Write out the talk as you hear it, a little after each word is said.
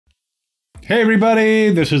Hey everybody,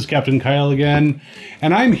 this is Captain Kyle again,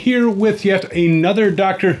 and I'm here with yet another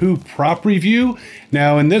Doctor Who prop review.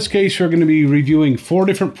 Now in this case we're going to be reviewing 4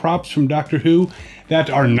 different props from Doctor Who that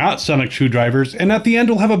are not sonic screwdrivers, and at the end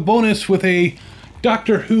we'll have a bonus with a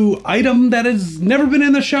Doctor Who item that has never been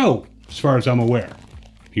in the show, as far as I'm aware.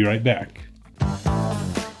 Be right back.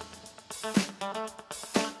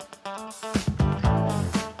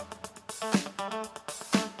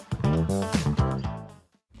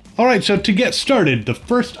 Alright, so to get started, the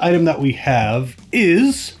first item that we have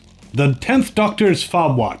is the 10th Doctor's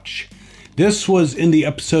Fob Watch. This was in the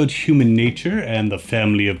episode Human Nature and the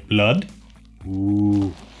Family of Blood.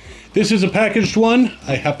 Ooh. This is a packaged one.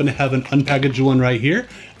 I happen to have an unpackaged one right here,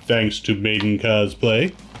 thanks to Maiden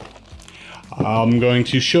Cosplay. I'm going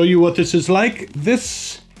to show you what this is like.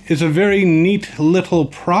 This is a very neat little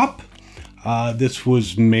prop. This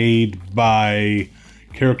was made by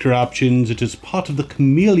Character Options. It is part of the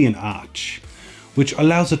Chameleon Arch, which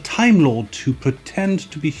allows a Time Lord to pretend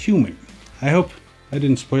to be human. I hope I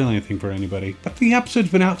didn't spoil anything for anybody, but the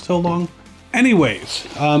episode's been out so long. Anyways,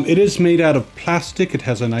 it is made out of plastic. It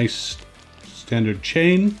has a nice standard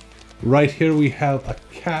chain. Right here we have a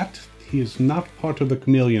cat. He is not part of the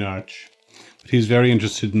Chameleon Arch, but he's very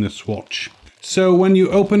interested in this watch. So when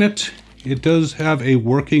you open it, it does have a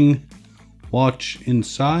working watch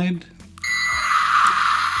inside.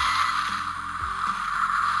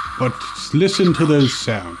 But listen to those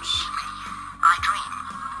sounds. I dream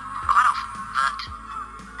quite often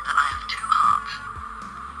that I have 2 hearts.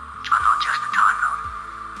 I'm not just a Time Lord.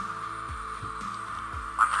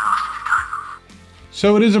 I'm the last of the Time Lords.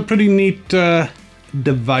 So it is a pretty neat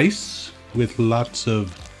device with lots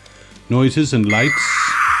of noises and lights.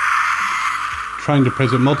 Trying to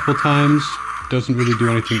press it multiple times doesn't really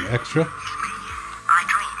do anything extra. I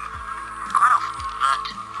dream quite often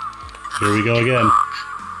that Here we go again.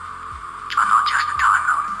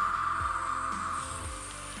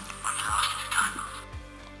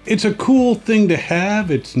 It's a cool thing to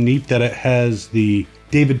have. It's neat that it has the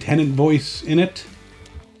David Tennant voice in it.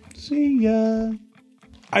 See ya.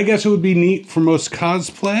 I guess it would be neat for most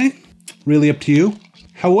cosplay. Really up to you.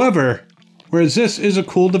 However, whereas this is a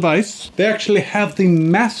cool device, they actually have the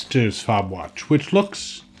Master's Fob Watch, which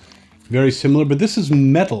looks very similar, but this is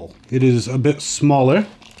metal. It is a bit smaller.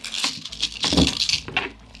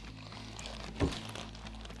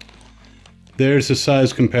 There's a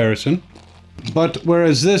size comparison. But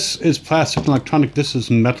whereas this is plastic and electronic, this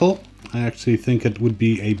is metal. I actually think it would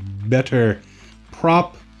be a better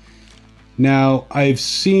prop. Now, I've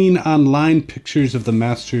seen online pictures of the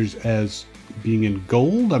Masters as being in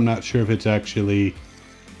gold. I'm not sure if it's actually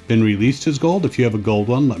been released as gold. If you have a gold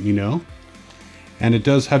one, let me know. And it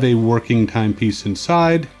does have a working timepiece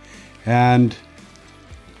inside. And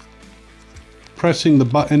pressing the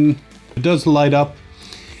button, it does light up.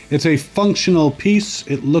 It's a functional piece.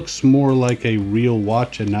 It looks more like a real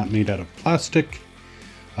watch and not made out of plastic.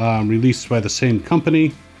 Released by the same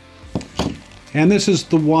company. And this is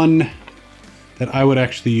the one that I would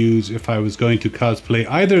actually use if I was going to cosplay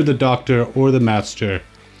either the Doctor or the Master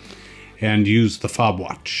and use the Fob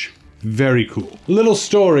Watch. Very cool. Little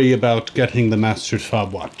story about getting the Master's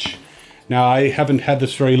Fob Watch. Now, I haven't had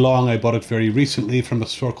this very long. I bought it very recently from a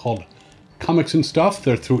store called Comics and Stuff.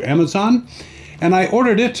 They're through Amazon. And I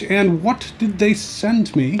ordered it, and what did they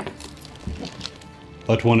send me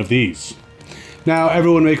but one of these? Now,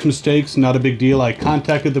 everyone makes mistakes, not a big deal. I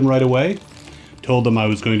contacted them right away, told them I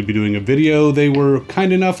was going to be doing a video. They were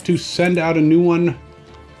kind enough to send out a new one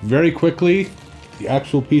very quickly, the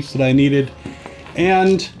actual piece that I needed,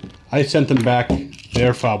 and I sent them back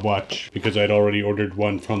their Fob Watch because I'd already ordered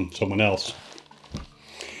one from someone else.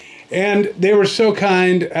 And they were so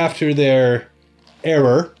kind after their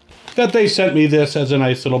error that they sent me this as a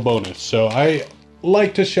nice little bonus. So I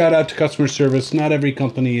like to shout out to customer service. Not every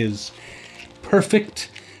company is perfect,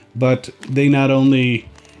 but they not only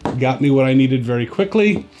got me what I needed very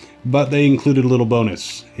quickly, but they included a little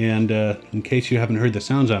bonus. And in case you haven't heard the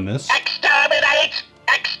sounds on this. Exterminate!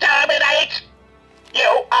 Exterminate!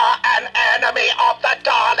 You are an enemy of the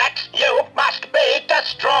Daleks! You must be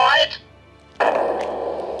destroyed!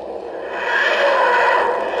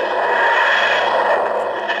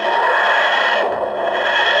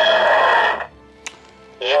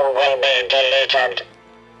 You will be deleted.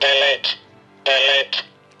 Delete. Delete.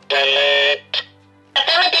 Delete.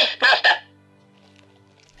 Affirmative, Master.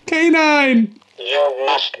 K9! You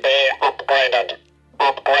must be upgraded.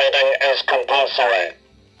 Upgrading is compulsory.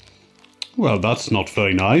 Well, that's not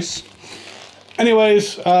very nice.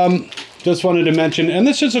 Anyways, just wanted to mention, and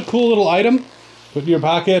this is a cool little item. Put in your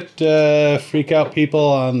pocket, freak out people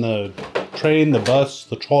on the train, the bus,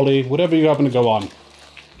 the trolley, whatever you happen to go on.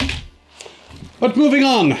 But moving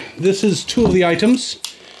on, this is 2 of the items.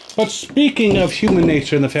 But speaking of human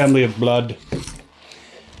nature and the family of blood,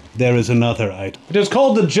 there is another item. It is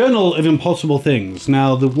called the Journal of Impossible Things.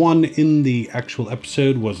 Now, the one in the actual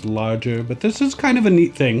episode was larger, but this is kind of a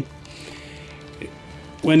neat thing.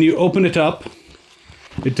 When you open it up,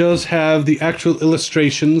 it does have the actual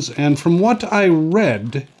illustrations, and from what I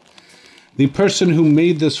read, the person who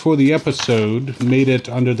made this for the episode made it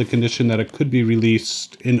under the condition that it could be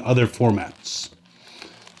released in other formats.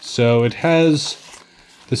 So it has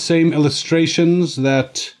the same illustrations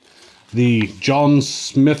that the John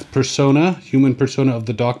Smith persona, human persona of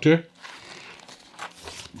the Doctor,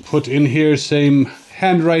 put in here, same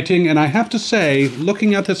handwriting, and I have to say,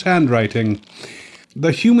 looking at this handwriting,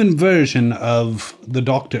 the human version of the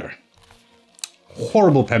Doctor,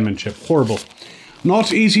 horrible penmanship, horrible.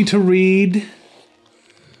 Not easy to read,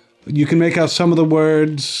 but you can make out some of the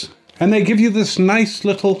words, and they give you this nice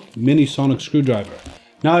little mini sonic screwdriver.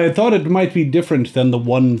 Now, I thought it might be different than the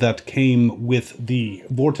one that came with the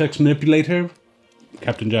Vortex Manipulator,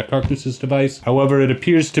 Captain Jack Harkness's device. However, it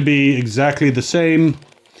appears to be exactly the same.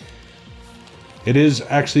 It is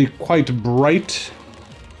actually quite bright,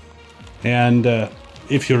 and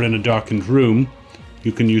if you're in a darkened room,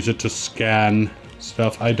 you can use it to scan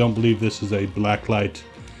stuff. I don't believe this is a black light,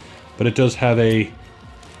 but it does have a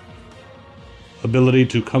ability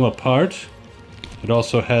to come apart. It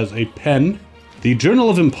also has a pen. The Journal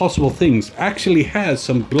of Impossible Things actually has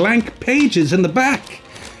some blank pages in the back.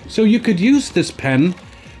 So you could use this pen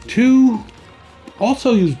to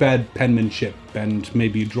also use bad penmanship and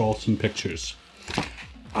maybe draw some pictures.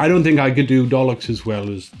 I don't think I could do Daleks as well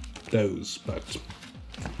as those, but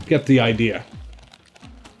get the idea.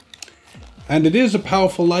 And it is a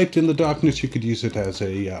powerful light in the darkness. You could use it as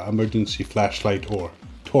a emergency flashlight or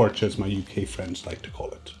torch, as my UK friends like to call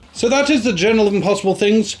it. So that is the Journal of Impossible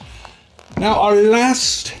Things. Now, our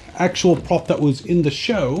last actual prop that was in the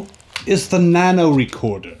show is the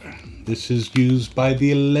Nano-Recorder. This is used by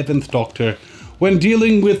the 11th Doctor when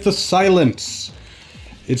dealing with the silence.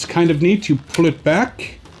 It's kind of neat. You pull it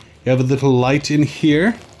back. You have a little light in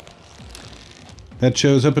here that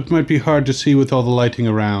shows up. It might be hard to see with all the lighting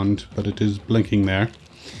around, but it is blinking there.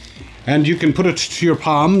 And you can put it to your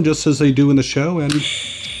palm, just as they do in the show, and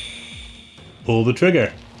pull the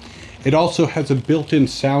trigger. It also has a built-in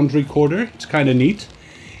sound recorder. It's kind of neat.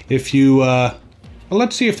 If you, well,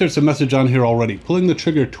 let's see if there's a message on here already. Pulling the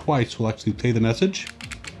trigger twice will actually play the message.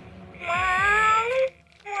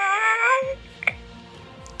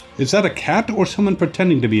 Is that a cat or someone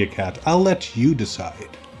pretending to be a cat? I'll let you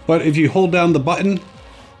decide. But if you hold down the button,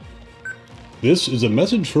 this is a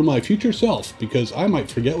message for my future self, because I might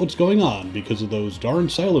forget what's going on because of those darn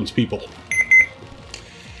silence people.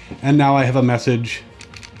 And now I have a message.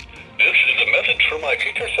 This is a message for my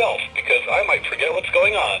future self, because I might forget what's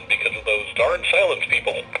going on because of those darn silence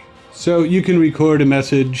people. So you can record a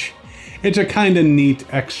message. It's a kind of neat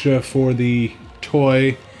extra for the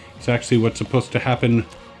toy. It's actually what's supposed to happen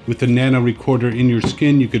with the Nano-Recorder in your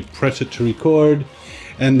skin. You could press it to record,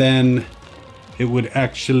 and then it would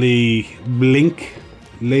actually blink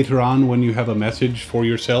later on when you have a message for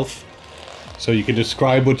yourself. So you can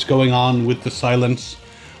describe what's going on with the silence.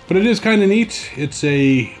 But it is kind of neat. It's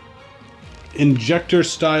a injector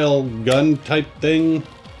style gun type thing.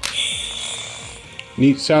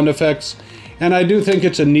 Neat sound effects. And I do think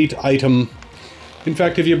it's a neat item. In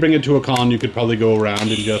fact, if you bring it to a con, you could probably go around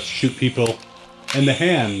and just shoot people in the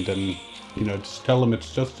hand and, you know, just tell them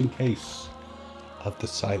it's just in case of the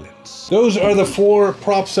silence. Those are the 4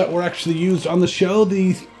 props that were actually used on the show.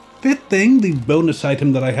 The 5th thing, the bonus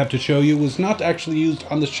item that I have to show you, was not actually used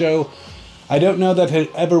on the show. I don't know that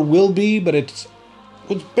it ever will be, but it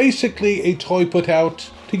was basically a toy put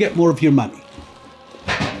out to get more of your money.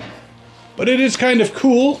 But it is kind of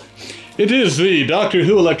cool. It is the Doctor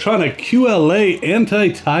Who Electronic QLA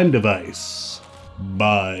Anti-Time Device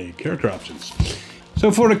by Character Options.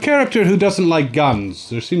 So for a character who doesn't like guns,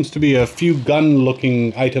 there seems to be a few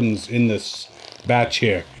gun-looking items in this batch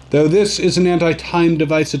here. Though this is an anti-time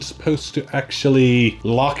device, it's supposed to actually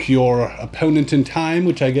lock your opponent in time,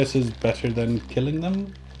 which I guess is better than killing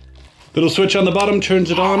them. Little switch on the bottom turns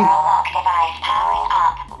it on. Lock device powering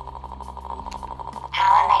up.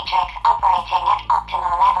 Power matrix operating at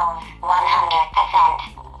optimal levels,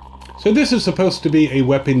 100%. So this is supposed to be a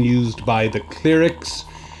weapon used by the clerics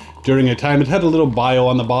during a time. It had a little bio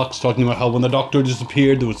on the box talking about how when the Doctor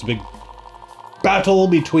disappeared, there was a big battle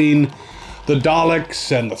between the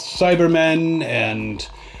Daleks and the Cybermen, and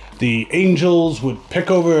the angels would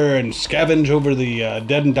pick over and scavenge over the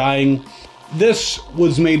dead and dying. this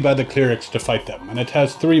was made by the clerics to fight them, and it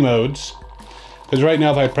has 3 modes. Because right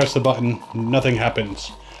now if I press the button, nothing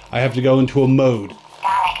happens. I have to go into a mode.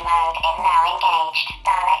 Dalek mode is now engaged.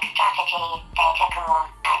 Dalek strategy data core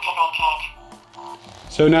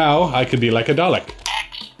activated. So now I could be like a Dalek.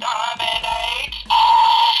 Exterminate!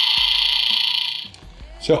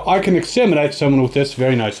 So I can exterminate someone with this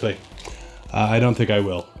very nicely. I don't think I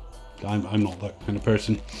will. I'm not that kind of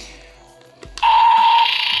person.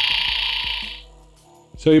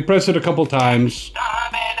 So you press it a couple times.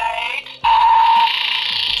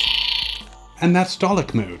 And that's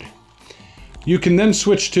Dalek mode. You can then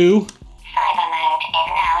switch to... Cyber mode is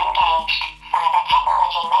now engaged. Cyber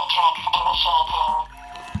technology matrix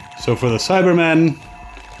initiating. So for the Cybermen...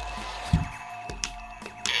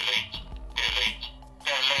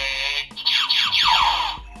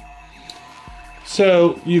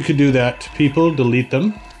 So you could do that to people, delete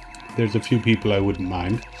them. There's a few people I wouldn't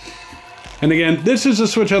mind. And again, this is a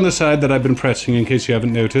switch on the side that I've been pressing in case you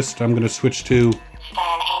haven't noticed. I'm going to switch to... Stone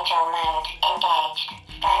Angel mode engaged.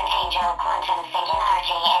 Stone Angel quantum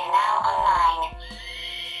singularity is now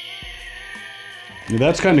online.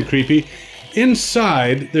 That's kind of creepy.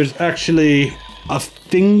 Inside, there's actually a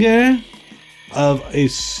finger of a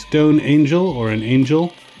stone angel or an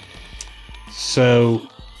angel. So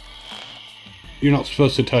you're not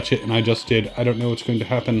supposed to touch it, and I just did. I don't know what's going to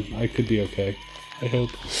happen. I could be okay. I hope.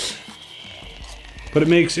 But it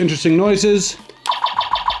makes interesting noises.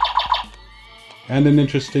 And an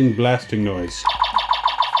interesting blasting noise.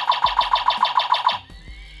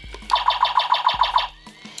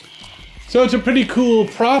 So it's a pretty cool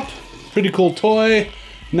prop, pretty cool toy,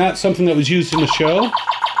 not something that was used in the show.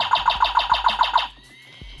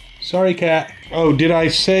 Sorry, cat. Oh, did I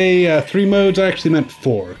say 3 modes? I actually meant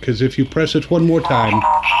 4, because if you press it one more time,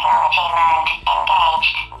 Technology mode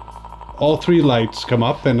engaged. all 3 lights come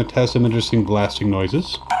up and it has some interesting blasting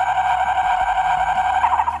noises.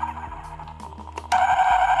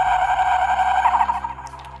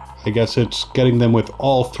 I guess it's getting them with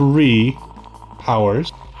all 3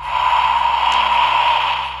 powers.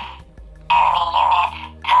 Enemy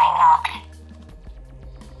units time locked.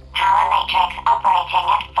 Power matrix operating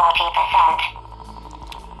at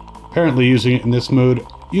 40%. Apparently using it in this mode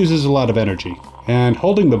uses a lot of energy. And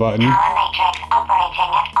holding the button, Power matrix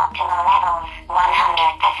operating at optimal levels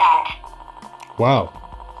 100%. wow,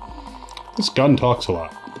 this gun talks a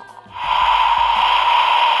lot. Enemy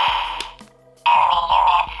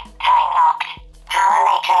units time locked. Power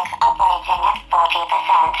matrix operating at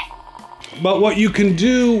 40%. But what you can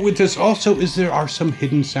do with this also is there are some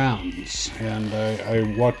hidden sounds. And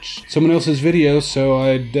I watched someone else's video,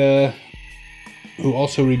 so who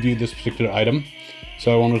also reviewed this particular item.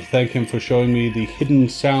 So I wanted to thank him for showing me the hidden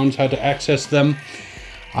sounds, how to access them.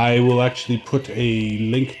 I will actually put a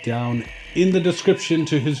link down in the description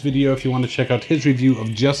to his video if you want to check out his review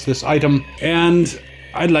of just this item. And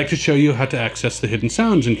I'd like to show you how to access the hidden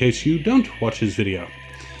sounds in case you don't watch his video.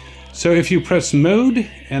 So if you press mode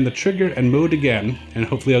and the trigger and mode again, and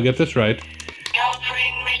hopefully I'll get this right.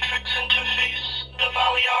 Caltrain matrix interface, the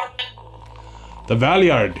Valiard. The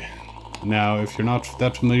Valiard. Now, if you're not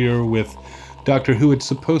that familiar with Doctor Who, it's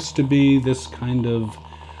supposed to be this kind of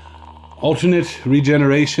alternate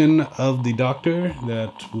regeneration of the Doctor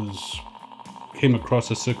that came across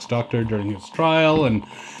the 6th Doctor during his trial, and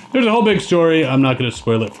there's a whole big story. I'm not going to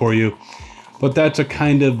spoil it for you, but that's a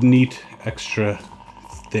kind of neat extra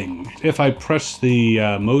thing. If I press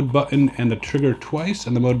the mode button and the trigger twice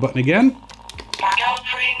and the mode button again.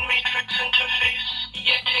 Caltrain matrix interface,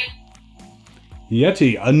 Yeti.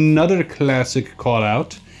 Yeti, another classic call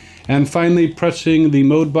out. And finally pressing the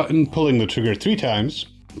mode button, pulling the trigger 3 times.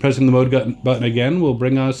 Pressing the mode button again will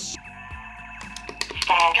bring us...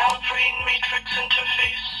 Caltrain matrix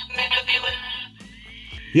interface, Metabilis.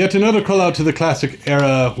 Yet another call out to the classic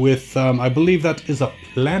era with, I believe that is a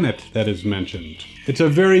planet that is mentioned. It's a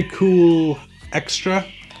very cool extra.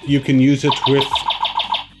 You can use it with...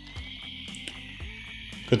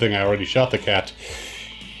 Good thing I already shot the cat.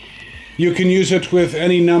 You can use it with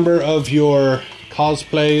any number of your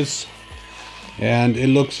cosplays, and it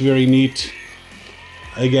looks very neat.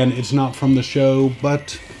 Again, it's not from the show,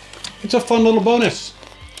 but it's a fun little bonus.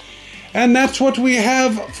 And that's what we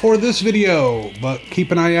have for this video, but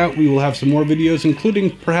keep an eye out. We will have some more videos,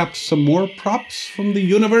 including perhaps some more props from the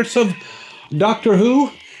universe of Doctor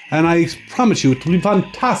Who, and I promise you it will be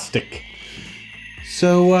fantastic.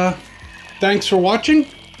 So, thanks for watching.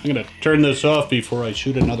 I'm gonna turn this off before I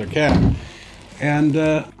shoot another cat. And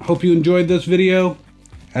hope you enjoyed this video.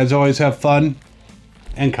 As always, have fun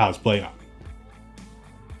and cosplay on.